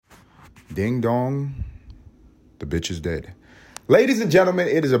Ding dong, the bitch is dead. Ladies and gentlemen,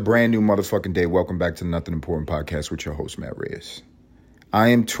 it is a brand new motherfucking day. Welcome back to the Nothing Important Podcast with your host, Matt Reyes. I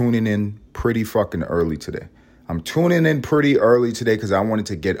am tuning in pretty fucking early today. I'm tuning in pretty early today because I wanted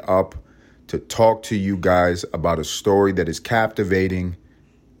to get up to talk to you guys about a story that is captivating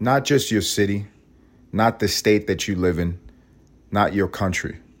not just your city, not the state that you live in, not your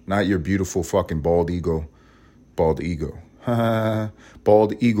country, not your beautiful fucking bald eagle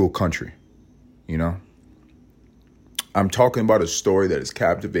country, you know? I'm talking about a story that is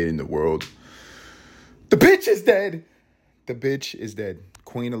captivating the world. The bitch is dead. The bitch is dead.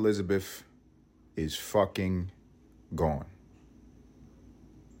 Queen Elizabeth is fucking gone.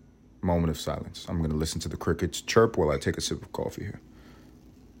 Moment of silence. I'm going to listen to the crickets chirp while I take a sip of coffee here.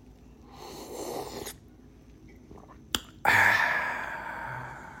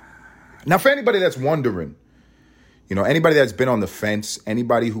 Now, for anybody that's wondering, you know, anybody that's been on the fence,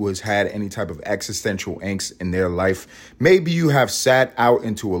 anybody who has had any type of existential angst in their life, maybe you have sat out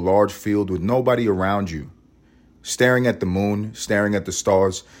into a large field with nobody around you, staring at the moon, staring at the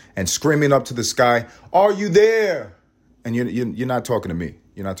stars, and screaming up to the sky, "Are you there?" And you're not talking to me.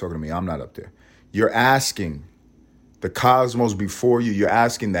 You're not talking to me. I'm not up there. You're asking the cosmos before you. You're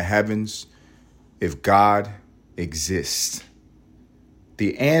asking the heavens if God exists.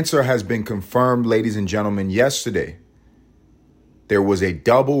 The answer has been confirmed, ladies and gentlemen. Yesterday, there was a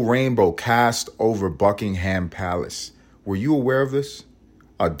double rainbow cast over Buckingham Palace. Were you aware of this?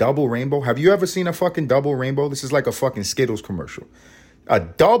 A double rainbow? Have you ever seen a fucking double rainbow? This is like a fucking Skittles commercial. A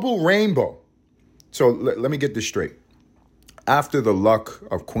double rainbow. So let me get this straight. After the luck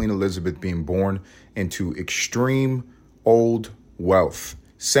of Queen Elizabeth being born into extreme old wealth,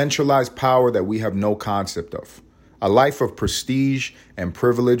 centralized power that we have no concept of, a life of prestige and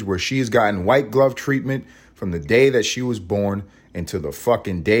privilege where she has gotten white glove treatment from the day that she was born until the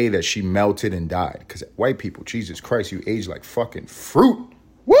fucking day that she melted and died. Because white people, Jesus Christ, you age like fucking fruit.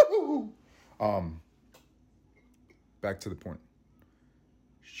 Woo! Back to the point.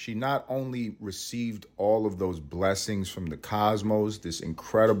 She not only received all of those blessings from the cosmos, this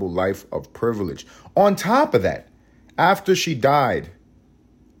incredible life of privilege. On top of that, after she died,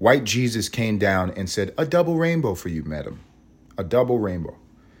 white Jesus came down and said, "A double rainbow for you, madam. A double rainbow."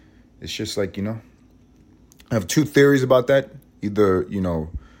 It's just like, you know, I have two theories about that. Either, you know,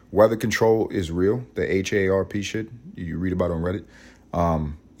 weather control is real, the HARP shit you read about on Reddit.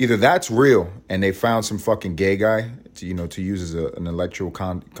 Either that's real and they found some fucking gay guy to, you know, to use as an electrical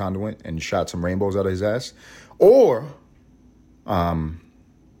conduit and shot some rainbows out of his ass, or God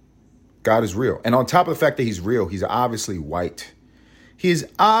is real. And on top of the fact that he's real, he's obviously white. He's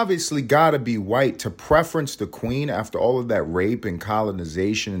obviously got to be white to preference the queen after all of that rape and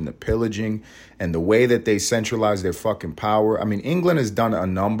colonization and the pillaging and the way that they centralize their fucking power. I mean, England has done a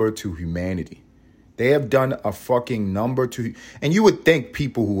number to humanity. They have done a fucking number to, and you would think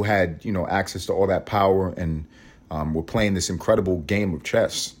people who had, you know, access to all that power and were playing this incredible game of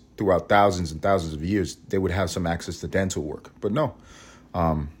chess throughout thousands and thousands of years, they would have some access to dental work. But no,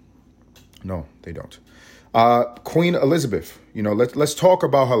 they don't. Queen Elizabeth, you know, let's talk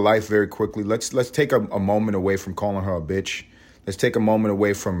about her life very quickly. Let's take a moment away from calling her a bitch. Let's take a moment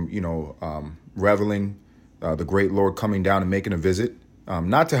away from, you know, reveling the great Lord coming down and making a visit.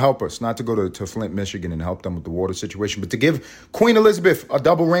 Not to help us, not to go to Flint, Michigan and help them with the water situation, but to give Queen Elizabeth a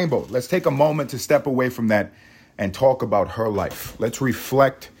double rainbow. Let's take a moment to step away from that and talk about her life. Let's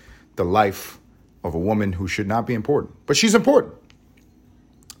reflect the life of a woman who should not be important, but she's important.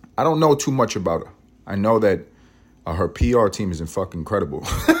 I don't know too much about her. I know that her PR team is fucking incredible.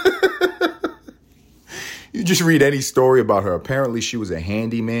 You just read any story about her. Apparently, she was a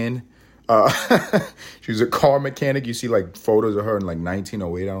handyman. She was a car mechanic. You see like photos of her in like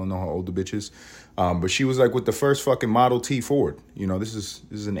 1908. I don't know how old the bitch is. But she was like with the first fucking Model T Ford. You know, this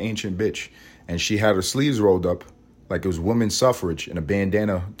is an ancient bitch. And she had her sleeves rolled up like it was women's suffrage and a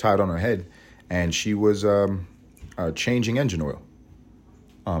bandana tied on her head. And she was changing engine oil.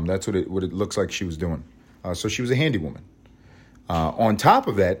 That's what it looks like she was doing. So she was a handy woman. On top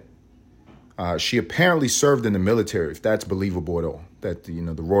of that, she apparently served in the military, if that's believable at all. That, you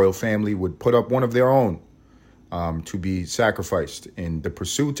know, the royal family would put up one of their own to be sacrificed in the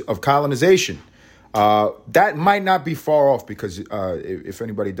pursuit of colonization. That might not be far off because if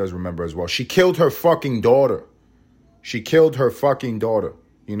anybody does remember as well, she killed her fucking daughter. She killed her fucking daughter.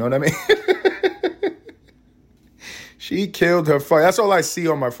 You know what I mean? She killed her. That's all I see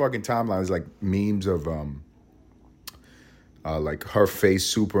on my fucking timeline is like memes of like her face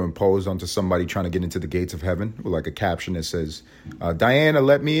superimposed onto somebody trying to get into the gates of heaven with like a caption that says, Diana,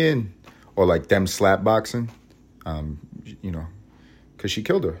 let me in. Or like them slap boxing, you know, because she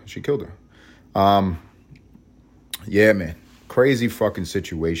killed her. She killed her. Yeah, man. Crazy fucking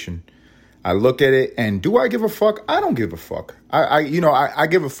situation. I look at it, and do I give a fuck? I don't give a fuck. I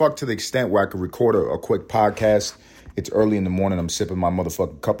give a fuck to the extent where I could record a quick podcast. It's early in the morning. I'm sipping my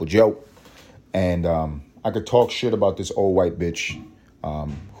motherfucking cup of Joe. And I could talk shit about this old white bitch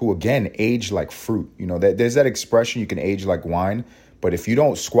who, again, aged like fruit. You know, there's that expression, you can age like wine. But if you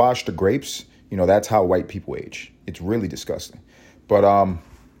don't squash the grapes, you know, that's how white people age. It's really disgusting. But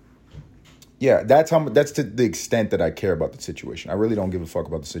yeah, that's to the extent that I care about the situation. I really don't give a fuck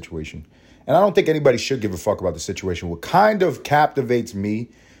about the situation. And I don't think anybody should give a fuck about the situation. What kind of captivates me,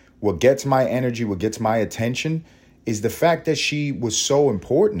 what gets my energy, what gets my attention, is the fact that she was so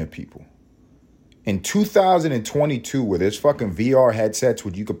important to people. In 2022, where there's fucking VR headsets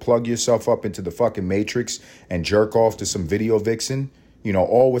where you could plug yourself up into the fucking Matrix and jerk off to some video vixen, you know,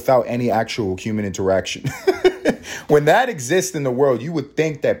 all without any actual human interaction. When that exists in the world, you would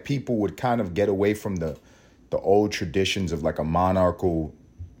think that people would kind of get away from the old traditions of like a monarchical,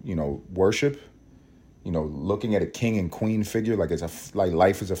 you know, worship. You know, looking at a king and queen figure like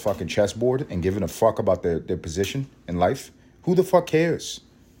life is a fucking chessboard and giving a fuck about their position in life. Who the fuck cares?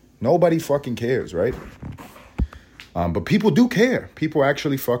 Nobody fucking cares, right? But people do care. People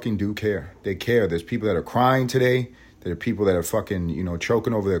actually fucking do care. They care. There's people that are crying today. There are people that are fucking, you know,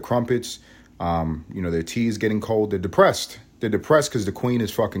 choking over their crumpets. You know, their tea is getting cold. They're depressed. They're depressed because the queen is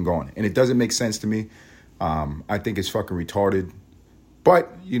fucking gone. And it doesn't make sense to me. I think it's fucking retarded.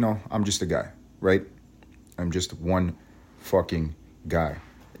 But, you know, I'm just a guy, right? I'm just one fucking guy.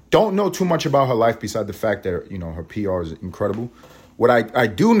 Don't know too much about her life beside the fact that, you know, her PR is incredible. What I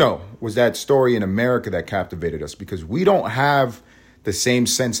do know was that story in America that captivated us because we don't have the same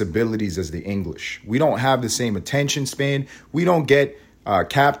sensibilities as the English. We don't have the same attention span. We don't get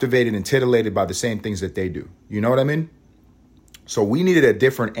captivated and titillated by the same things that they do. You know what I mean? So we needed a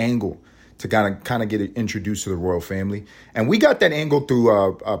different angle to kind of get introduced to the royal family. And we got that angle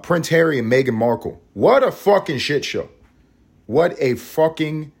through Prince Harry and Meghan Markle. What a fucking shit show. What a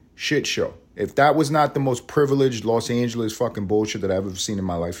fucking shit show. If that was not the most privileged Los Angeles fucking bullshit that I've ever seen in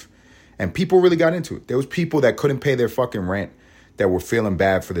my life. And people really got into it. There was people that couldn't pay their fucking rent that were feeling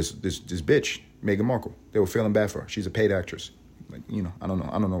bad for this bitch, Meghan Markle. They were feeling bad for her. She's a paid actress. Like, you know, I don't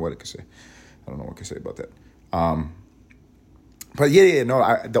know what I could say. I don't know what I could say about that. But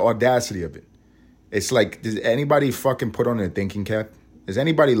the audacity of it. It's like, does anybody fucking put on a thinking cap? Is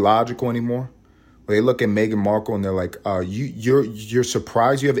anybody logical anymore? They look at Meghan Markle and they're like, you're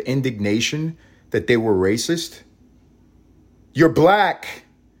surprised, you have indignation that they were racist? You're black.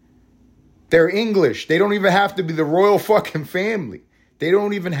 They're English. They don't even have to be the royal fucking family. They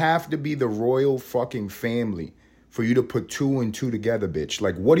don't even have to be the royal fucking family for you to put two and two together, bitch.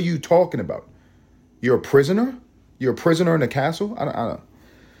 Like, what are you talking about? You're a prisoner? You're a prisoner in a castle? I don't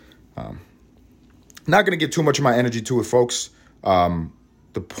know. Not going to get too much of my energy to it, folks.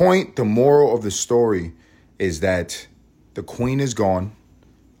 The moral of the story is that the queen is gone.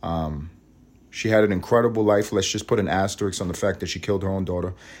 She had an incredible life. Let's just put an asterisk on the fact that she killed her own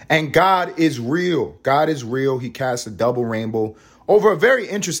daughter. And God is real. God is real. He cast a double rainbow over a very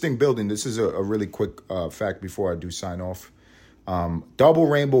interesting building. This is a really quick fact before I do sign off. Double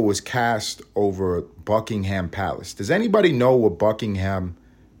rainbow was cast over Buckingham Palace. Does anybody know what Buckingham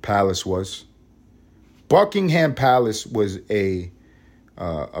Palace was? Buckingham Palace was a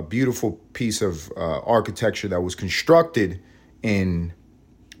beautiful piece of architecture that was constructed in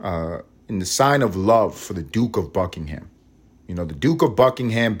the sign of love for the Duke of Buckingham. You know, the Duke of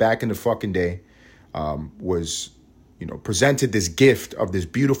Buckingham back in the fucking day was, you know, presented this gift of this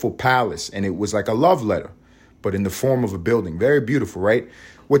beautiful palace, and it was like a love letter, but in the form of a building. Very beautiful, right?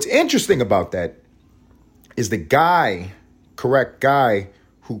 What's interesting about that is the guy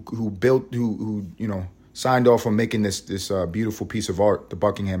who built, who you know, signed off on making this beautiful piece of art, the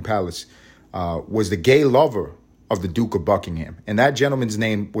Buckingham Palace, was the gay lover of the Duke of Buckingham. And that gentleman's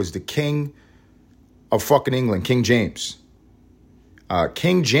name was the King of fucking England, King James.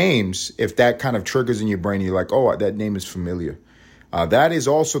 King James, if that kind of triggers in your brain, you're like, oh, that name is familiar. That is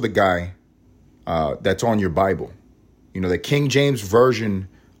also the guy that's on your Bible. You know, the King James version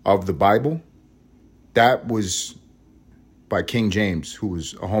of the Bible, that was by King James, who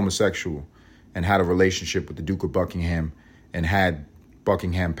was a homosexual and had a relationship with the Duke of Buckingham and had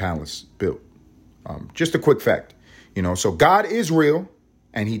Buckingham Palace built. Just a quick fact, you know, so God is real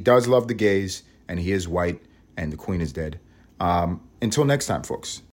and he does love the gays and he is white and the queen is dead. Until next time, folks.